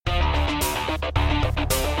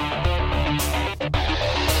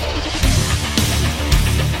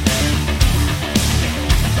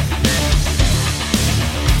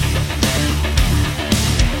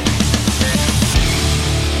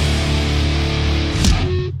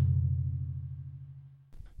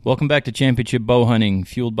Welcome back to Championship Bow Hunting,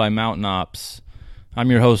 fueled by Mountain Ops. I'm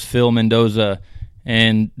your host, Phil Mendoza,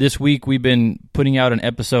 and this week we've been putting out an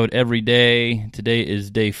episode every day. Today is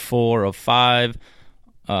day 4 of 5,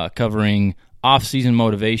 covering off-season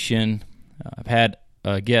motivation. I've had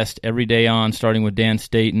a guest every day on, starting with Dan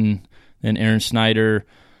Staton, then Aaron Snyder,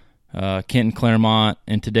 Kenton Claremont,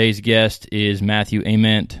 and today's guest is Matthew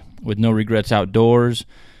Ament with No Regrets Outdoors.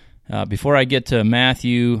 Before I get to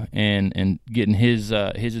Matthew and getting his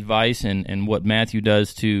advice and what Matthew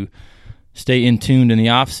does to stay in tuned in the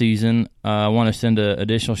off season, I want to send an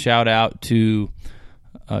additional shout out to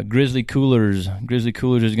Grizzly Coolers. Grizzly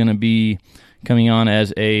Coolers is going to be coming on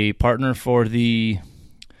as a partner for the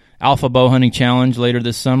Alpha Bow Hunting Challenge later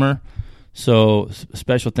this summer. So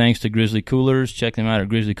special thanks to Grizzly Coolers. Check them out at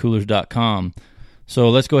grizzlycoolers.com. So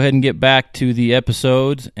let's go ahead and get back to the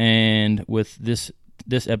episodes, and with this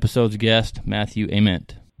episode's guest, Matthew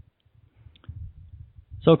Ament.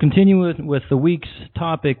 So continuing with the week's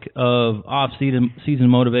topic of off-season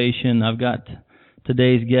motivation, I've got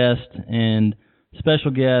today's guest and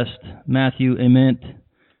special guest, Matthew Ament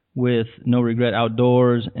with No Regret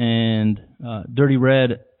Outdoors and Dirty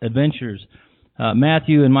Red Adventures.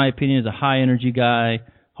 Matthew, in my opinion, is a high-energy guy,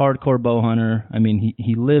 hardcore bow hunter. I mean,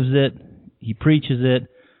 he lives it. He preaches it.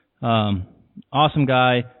 Awesome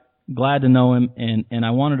guy. Glad to know him, and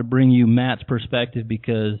I wanted to bring you Matt's perspective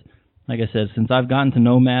because, like I said, since I've gotten to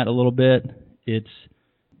know Matt a little bit,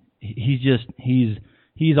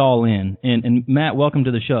 he's all in. And Matt, welcome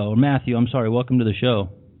to the show. Or Matthew, I'm sorry, welcome to the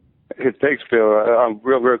show. Hey, thanks, Phil. I'm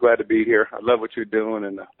real glad to be here. I love what you're doing,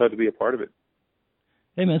 and love to be a part of it.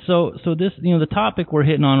 Hey, man. So this, the topic we're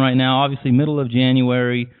hitting on right now, obviously middle of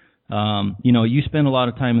January. You spend a lot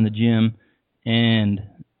of time in the gym, and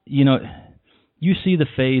you see the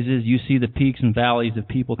phases, you see the peaks and valleys of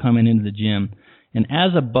people coming into the gym. And as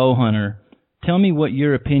a bow hunter, tell me what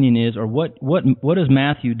your opinion is, or what does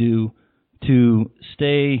Matthew do to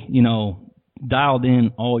stay, dialed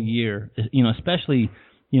in all year, especially,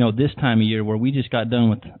 this time of year where we just got done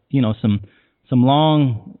with, some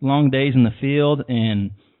long days in the field, and,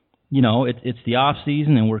 it's the off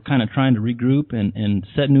season and we're kind of trying to regroup and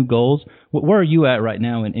set new goals. Where are you at right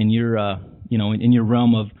now in your, in your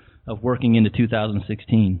realm of working into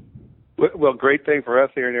 2016? Well, great thing for us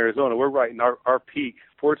here in Arizona. We're right in our peak,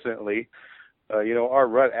 fortunately. Our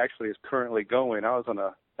rut actually is currently going. I was on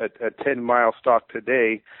a 10-mile stalk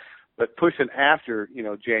today, but pushing after,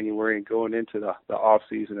 January and going into the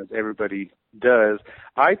off-season as everybody does.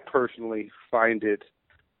 I personally find it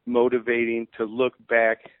motivating to look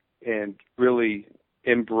back and really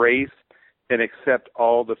embrace and accept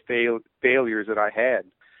all the failures that I had.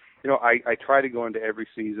 I try to go into every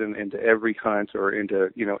season, into every hunt, or into,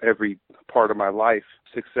 every part of my life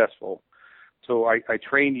successful. So I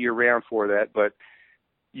train year-round for that, but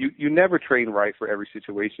you never train right for every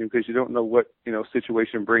situation because you don't know what,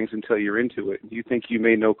 situation brings until you're into it. You think you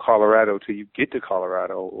may know Colorado till you get to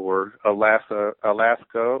Colorado, or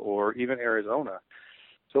Alaska, or even Arizona.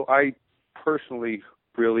 So I personally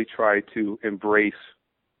really try to embrace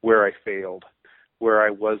where I failed, where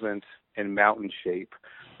I wasn't in mountain shape,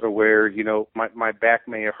 or where, my back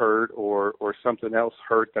may have hurt or something else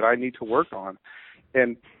hurt that I need to work on.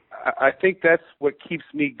 And I think that's what keeps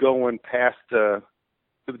me going past the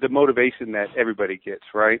motivation that everybody gets,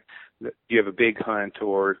 right? You have a big hunt,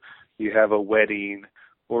 or you have a wedding,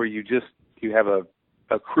 or you have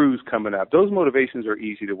a cruise coming up. Those motivations are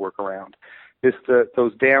easy to work around. It's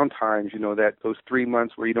those down times, those 3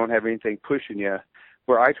 months where you don't have anything pushing you,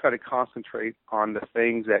 where I try to concentrate on the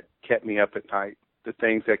things that kept me up at night, the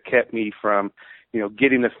things that kept me from,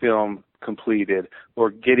 getting the film completed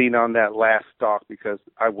or getting on that last stalk because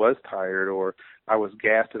I was tired or I was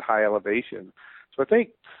gassed at high elevation. So I think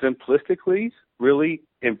simplistically, really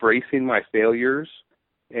embracing my failures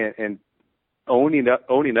and owning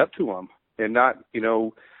up to them, and not,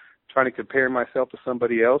 trying to compare myself to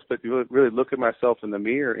somebody else, but really look at myself in the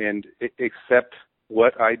mirror and accept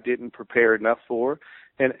what I didn't prepare enough for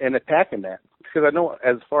and attacking that. Because I know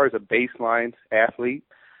as far as a baseline athlete,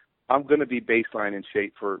 I'm going to be baseline in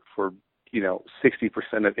shape for 60%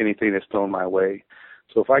 of anything that's thrown my way.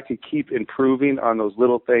 So if I could keep improving on those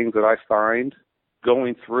little things that I find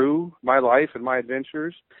going through my life and my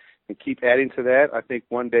adventures and keep adding to that, I think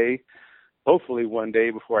hopefully one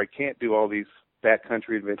day before I can't do all these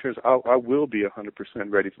backcountry adventures, I will be 100%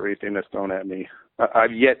 ready for anything that's thrown at me.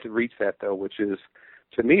 I've yet to reach that, though, which is,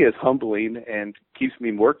 to me, is humbling and keeps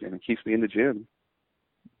me working and keeps me in the gym.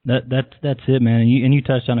 That's it, man. And you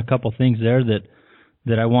touched on a couple things there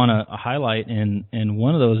that I want to highlight, and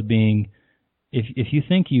one of those being, if you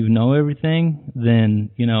think you know everything, then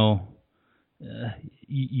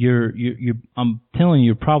I'm telling you,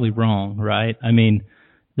 you're probably wrong, right? I mean,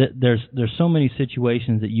 there's so many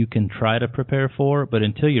situations that you can try to prepare for, but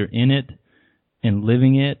until you're in it and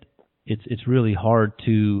living it, it's really hard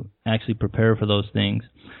to actually prepare for those things.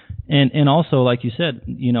 And also, like you said,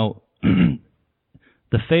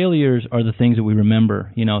 the failures are the things that we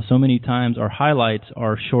remember. So many times our highlights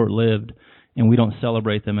are short-lived, and we don't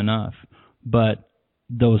celebrate them enough. But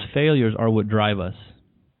those failures are what drive us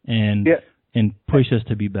and push us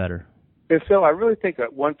to be better. And Phil, I really think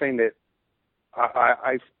that one thing that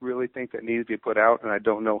I really think that needs to be put out, and I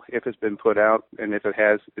don't know if it's been put out, and if it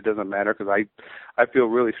has, it doesn't matter, because I feel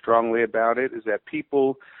really strongly about it, is that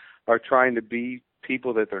people are trying to be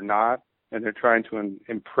people that they're not, and they're trying to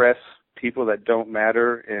impress people that don't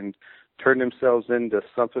matter and turn themselves into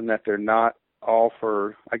something that they're not, all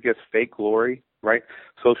for, I guess, fake glory, right?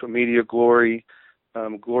 Social media glory,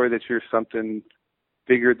 glory that you're something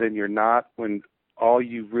bigger than you're not, when all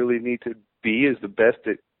you really need to be is the best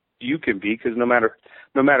that you can be, because no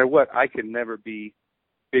matter what, I can never be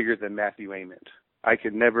bigger than Matthew Ament. I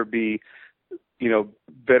could never be,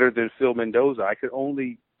 better than Phil Mendoza. I could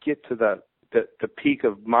only get to the peak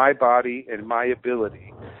of my body and my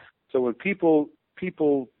ability. So when people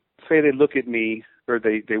say they look at me or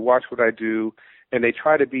they watch what I do and they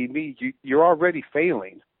try to be me, you're already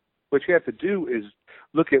failing. What you have to do is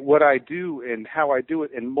look at what I do and how I do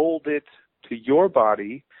it and mold it to your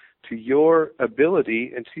body, to your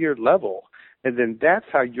ability, and to your level. And then that's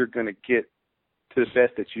how you're going to get to the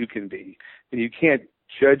best that you can be. And you can't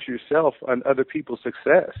judge yourself on other people's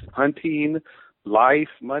success, hunting, life,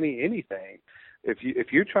 money, anything.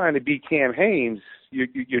 If you're trying to be Cam Hanes,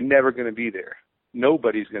 you're never going to be there.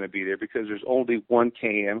 Nobody's going to be there, because there's only one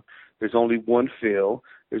Cam, there's only one Phil,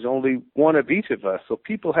 there's only one of each of us. So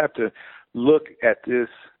people have to look at this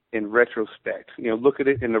in retrospect, look at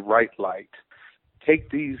it in the right light.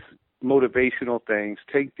 Take these motivational things,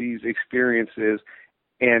 take these experiences,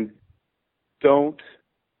 and don't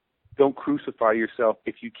crucify yourself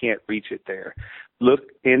if you can't reach it there. Look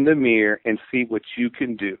in the mirror and see what you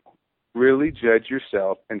can do. Really judge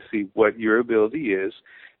yourself and see what your ability is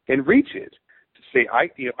and reach it. Say,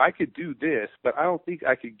 I could do this, but I don't think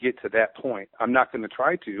I could get to that point. I'm not going to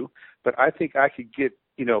try to, but I think I could get,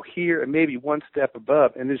 here and maybe one step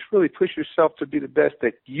above, and just really push yourself to be the best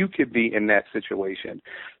that you could be in that situation.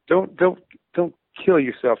 Don't kill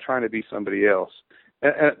yourself trying to be somebody else.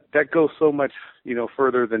 And that goes so much,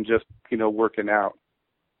 further than just, working out.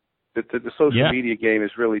 The social media game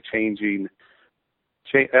is really changing.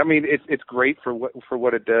 I mean, it's great for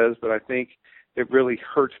what it does, but I think it really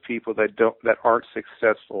hurts people that aren't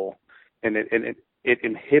successful, and it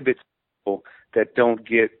inhibits people that don't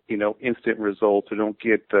get instant results, or don't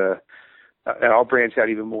get and I'll branch out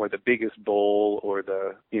even more, the biggest bowl or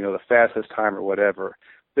the fastest time or whatever.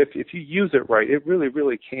 If you use it right, it really,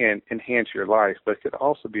 really can enhance your life, but it could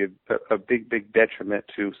also be a big, big detriment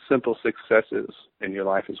to simple successes in your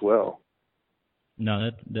life as well.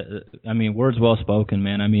 No, I mean, words well spoken,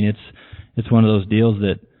 man. I mean, it's one of those deals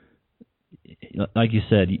that, like you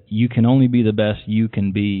said, you can only be the best you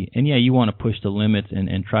can be. And yeah, you want to push the limits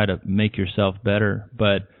and try to make yourself better,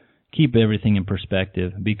 but keep everything in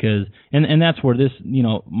perspective, because, and that's where this,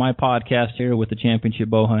 my podcast here with the championship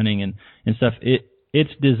bow hunting and stuff,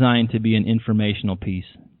 it's designed to be an informational piece.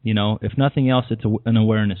 If nothing else, it's an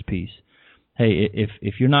awareness piece. Hey,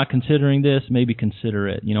 if you're not considering this, maybe consider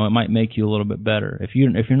it. It might make you a little bit better. If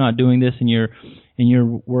you're not doing this in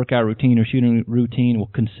your workout routine or shooting routine, well,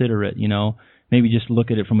 consider it. Maybe just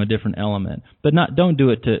look at it from a different element. But don't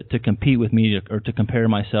do it to compete with me or to compare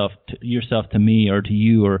yourself to me or to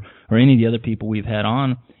you or any of the other people we've had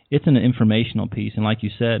on. It's an informational piece, and like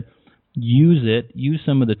you said, use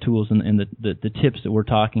some of the tools and the tips that we're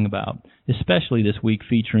talking about, especially this week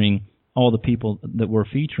featuring all the people that we're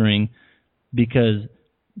featuring, because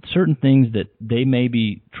certain things that they may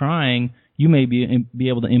be trying, you may be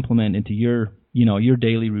able to implement into your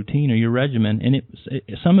daily routine or your regimen, and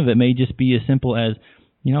some of it may just be as simple as,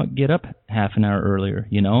 get up half an hour earlier,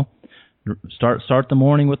 start the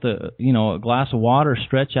morning with a glass of water,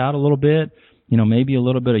 stretch out a little bit, maybe a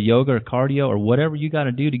little bit of yoga or cardio or whatever you got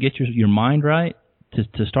to do to get your mind right,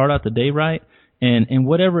 to start out the day right, and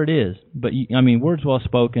whatever it is. But words well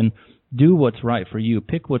spoken. Do what's right for you.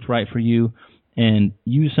 Pick what's right for you, and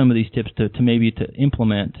use some of these tips to maybe to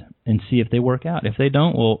implement and see if they work out. If they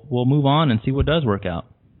don't, we'll move on and see what does work out.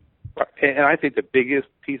 And I think the biggest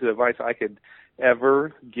piece of advice I could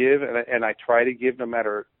ever give, and I try to give, no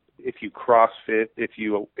matter if you CrossFit, if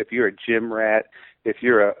you're a gym rat, if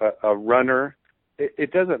you're a runner,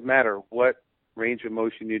 it doesn't matter what range of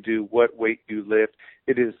motion you do, what weight you lift.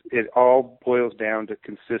 It all boils down to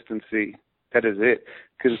consistency. That is it.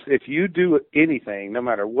 Because if you do anything, no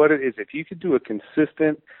matter what it is, if you could do a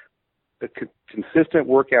consistent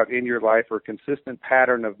workout in your life or a consistent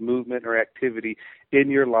pattern of movement or activity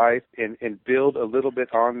in your life and build a little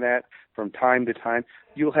bit on that from time to time,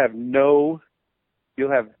 I don't even know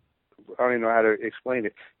how to explain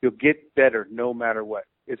it. You'll get better no matter what.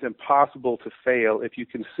 It's impossible to fail if you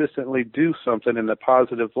consistently do something in the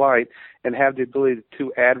positive light and have the ability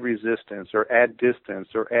to add resistance or add distance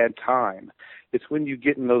or add time. It's when you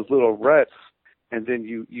get in those little ruts and then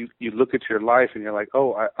you look at your life and you're like,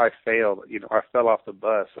 oh, I failed. I fell off the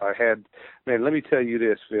bus. Let me tell you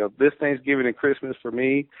this, Phil. This Thanksgiving and Christmas for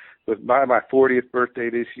me was my 40th birthday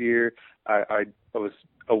this year. I was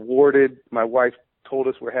awarded, my wife told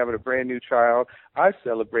us we're having a brand new child. I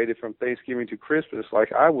celebrated from Thanksgiving to Christmas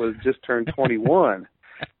like I was just turned 21.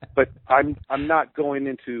 But I'm not going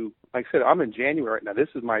into, like I said, I'm in January right now. This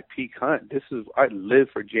is my peak hunt. I live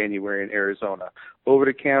for January in Arizona. Over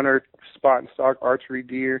the counter, spot and stock archery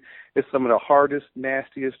deer. It's some of the hardest,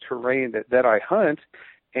 nastiest terrain that I hunt.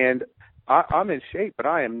 And I'm in shape, but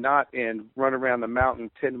I am not in run around the mountain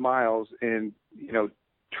 10 miles in,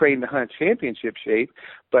 train to hunt championship shape.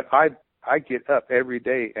 But I get up every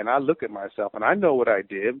day and I look at myself and I know what I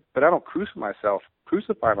did, but I don't crucify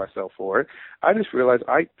myself for it. I just realize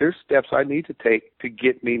there's steps I need to take to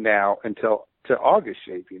get me now to August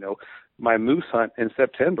shape. My moose hunt in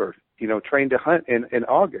September, train to hunt in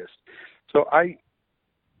August. So I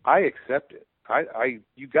accept it.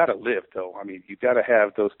 You got to live though. I mean, you got to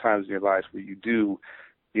have those times in your life where you do,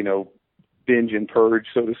 binge and purge,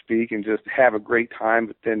 so to speak, and just have a great time,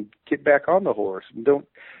 but then get back on the horse and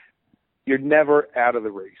you're never out of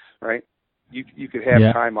the race, right? You could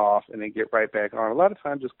have time off and then get right back on. A lot of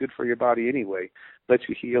times it's good for your body anyway. Let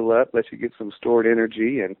you heal up, let you get some stored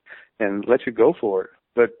energy and let you go for it.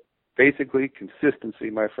 But basically consistency,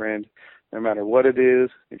 my friend, no matter what it is.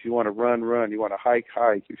 If you want to run, you want to hike.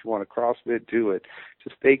 If you want to CrossFit, do it.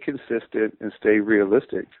 Just stay consistent and stay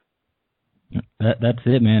realistic. That's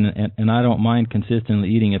it, man. And I don't mind consistently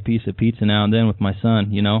eating a piece of pizza now and then with my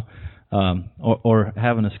son, or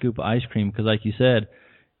having a scoop of ice cream, because like you said,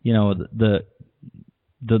 the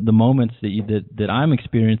moments that I'm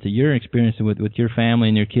experiencing, that you're experiencing with your family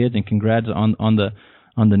and your kids, and congrats on the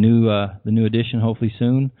new edition, hopefully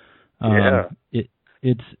soon. I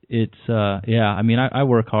mean, I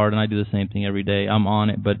work hard and I do the same thing every day. I'm on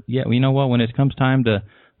it, but you know what? When it comes time to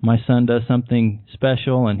my son does something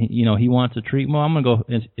special and he wants a treat, well, I'm gonna go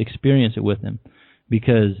experience it with him,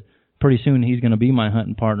 because pretty soon he's going to be my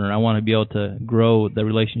hunting partner. I want to be able to grow the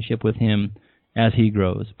relationship with him as he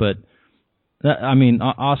grows. But,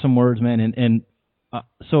 awesome words, man.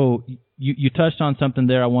 So you touched on something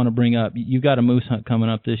there I want to bring up. You got a moose hunt coming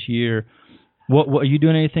up this year. What are you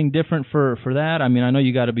doing anything different for that? I mean, I know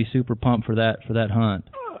you got to be super pumped for that hunt.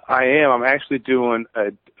 I am. I'm actually doing a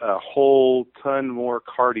whole ton more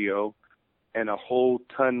cardio and a whole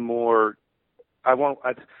ton more. I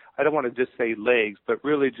don't want to just say legs, but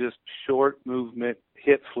really just short movement,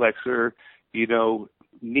 hip flexor,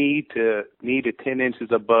 knee to 10 inches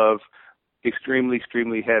above, extremely,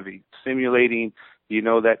 extremely heavy, simulating,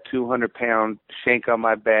 that 200-pound shank on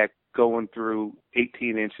my back going through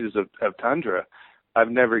 18 inches of tundra.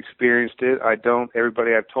 I've never experienced it. I don't.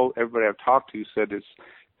 Everybody I've talked to said it's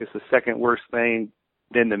the second worst thing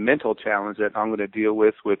than the mental challenge that I'm going to deal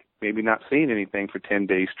with maybe not seeing anything for 10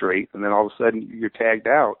 days straight, and then all of a sudden you're tagged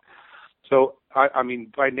out. So, I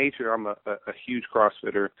mean, by nature, I'm a huge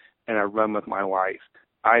CrossFitter, and I run with my wife.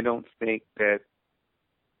 I don't think that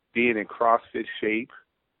being in CrossFit shape,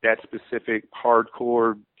 that specific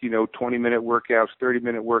hardcore, 20-minute workouts,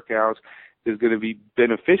 30-minute workouts, is going to be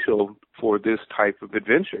beneficial for this type of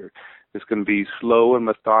adventure. It's going to be slow and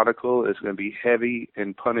methodical. It's going to be heavy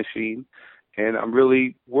and punishing. And I'm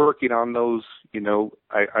really working on those,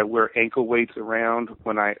 I wear ankle weights around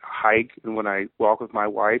when I hike and when I walk with my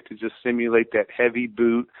wife to just simulate that heavy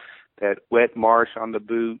boot, that wet marsh on the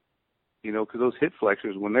boot, because those hip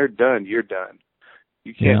flexors, when they're done, you're done.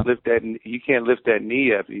 You can't lift that. You can't lift that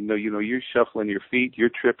knee up. You're shuffling your feet, you're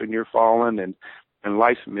tripping, you're falling, and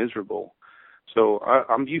life's miserable. So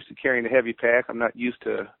I'm used to carrying a heavy pack. I'm not used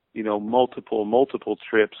to, multiple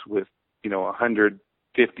trips with,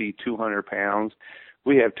 150, 200 pounds.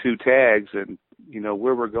 We have 2 tags, and,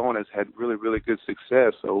 where we're going has had really, really good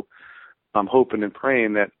success. So I'm hoping and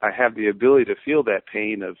praying that I have the ability to feel that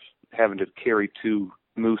pain of having to carry 2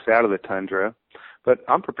 moose out of the tundra. But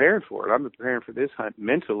I'm preparing for it. I'm preparing for this hunt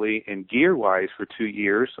mentally and gear-wise for 2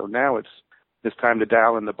 years. So now it's time to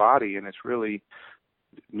dial in the body, and it's really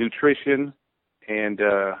nutrition, and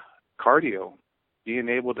cardio, being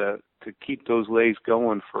able to keep those legs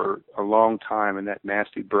going for a long time in that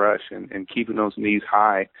nasty brush, and keeping those knees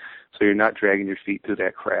high so you're not dragging your feet through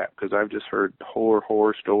that crap. Because I've just heard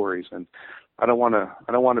horror stories, and I don't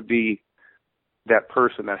want to be that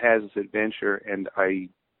person that has this adventure and I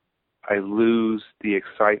lose the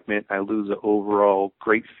excitement, I lose the overall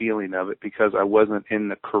great feeling of it because I wasn't in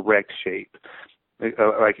the correct shape.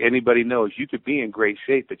 Like anybody knows, you could be in great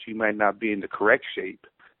shape, but you might not be in the correct shape.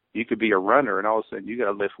 You could be a runner, and all of a sudden you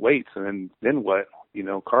got to lift weights, and then what?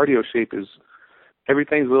 Cardio shape is,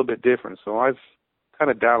 everything's a little bit different. So I've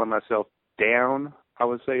kind of dialing myself down, I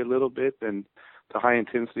would say, a little bit than the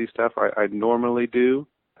high-intensity stuff I normally do.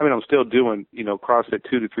 I mean, I'm still doing, CrossFit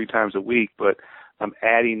 2 to 3 times a week, but I'm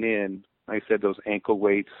adding in, like I said, those ankle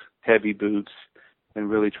weights, heavy boots, and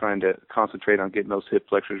really trying to concentrate on getting those hip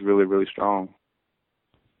flexors really, really strong.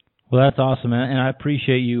 Well, that's awesome, man, and I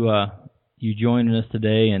appreciate you you joining us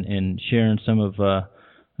today and sharing some of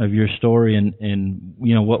your story and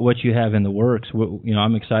what you have in the works.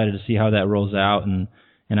 I'm excited to see how that rolls out, and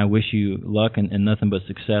I wish you luck and nothing but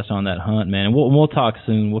success on that hunt, man. And we'll talk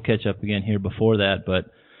soon. We'll catch up again here before that, but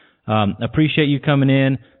appreciate you coming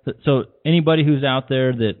in. So anybody who's out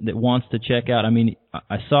there that wants to check out, I mean,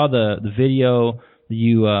 I saw the video that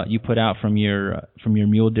you put out from your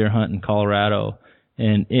mule deer hunt in Colorado.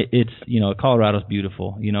 And it's Colorado's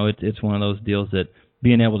beautiful. It's one of those deals that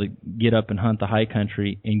being able to get up and hunt the high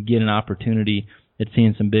country and get an opportunity at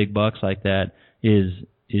seeing some big bucks like that is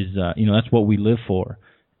that's what we live for.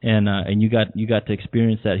 And you got to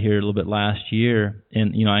experience that here a little bit last year.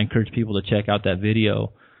 And I encourage people to check out that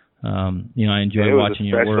video. I enjoy watching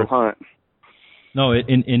your work. Hunt. No,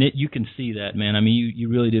 you can see that, man. I mean, you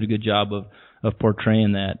really did a good job of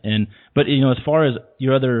portraying that. But as far as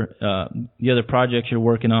your the other projects you're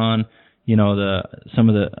working on, some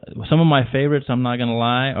of my favorites, I'm not gonna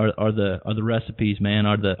lie, are the recipes, man,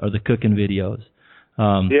 are the cooking videos.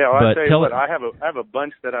 I'll tell you what, I have a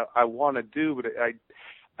bunch that I want to do, but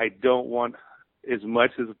I don't want as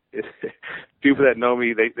much as people that know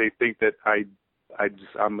me, they think that I'm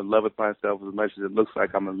in love with myself as much as it looks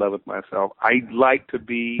like I'm in love with myself. I like to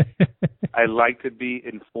be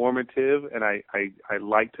informative, and I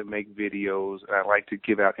like to make videos, and I like to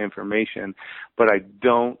give out information, but I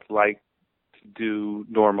don't like to do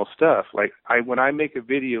normal stuff. Like when I make a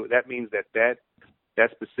video, that means that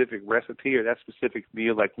specific recipe or that specific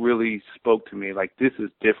meal like really spoke to me. Like, this is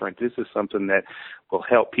different. This is something that will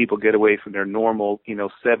help people get away from their normal,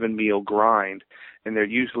 7-meal grind. And they're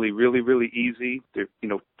usually really, really easy. They're,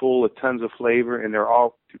 full of tons of flavor, and they're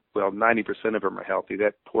all, 90% of them are healthy.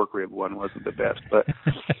 That pork rib one wasn't the best, but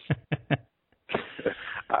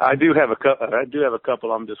I do have a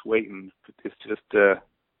couple. I'm just waiting. It's just,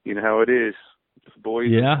 how it is. It's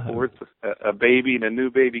boys, sports, a baby and a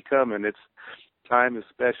new baby coming. It's time is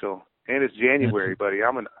special, and it's January, buddy.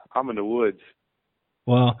 I'm in the woods.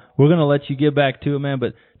 Well, we're going to let you get back to it, man,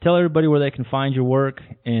 but tell everybody where they can find your work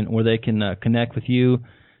and where they can connect with you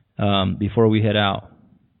before we head out.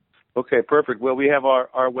 Okay, perfect. Well, we have our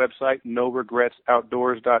website,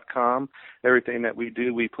 noregretsoutdoors.com. Everything that we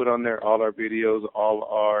do, we put on there, all our videos, all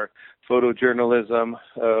our photojournalism.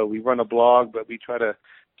 We run a blog, but we try to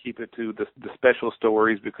keep it to the special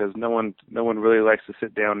stories because no one really likes to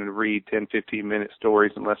sit down and read 10, 15-minute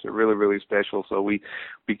stories unless they're really, really special. So we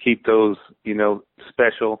keep those,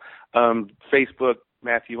 special. Facebook,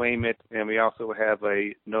 Matthew Ament, and we also have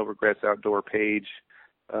a No Regrets Outdoor page.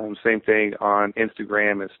 Same thing on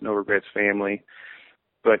Instagram. It's No Regrets Family.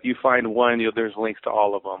 But you find one, there's links to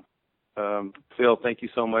all of them. Phil, thank you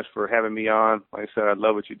so much for having me on. Like I said, I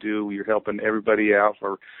love what you do. You're helping everybody out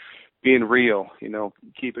for being real,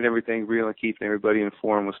 keeping everything real and keeping everybody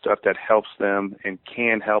informed with stuff that helps them and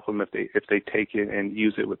can help them if they take it and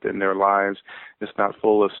use it within their lives. It's not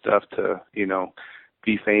full of stuff to,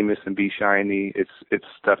 be famous and be shiny. It's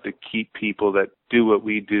stuff to keep people that do what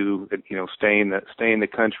we do, and, stay in the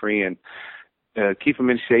country and keep them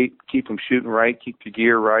in shape, keep them shooting right, keep your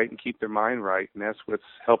gear right, and keep their mind right. And that's what's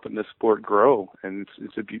helping the sport grow. And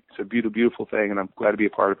it's a beautiful thing, and I'm glad to be a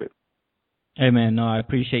part of it. Hey, man, no, I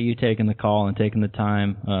appreciate you taking the call and taking the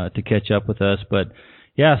time to catch up with us. But,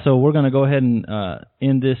 yeah, so we're going to go ahead and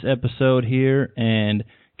end this episode here and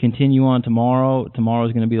continue on tomorrow. Tomorrow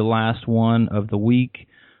is going to be the last one of the week.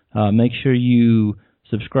 Make sure you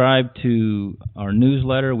subscribe to our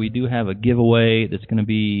newsletter. We do have a giveaway that's going to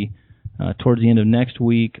be towards the end of next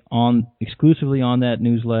week exclusively on that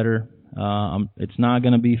newsletter. It's not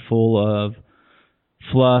going to be full of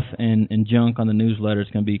fluff and junk on the newsletter. It's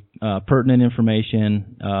going to be pertinent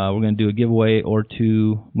information. We're going to do a giveaway or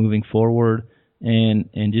two moving forward,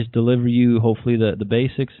 and just deliver you hopefully the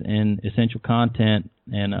basics and essential content,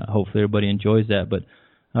 and hopefully everybody enjoys that. But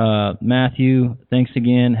Matthew, thanks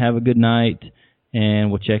again. Have a good night, and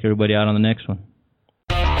we'll check everybody out on the next one.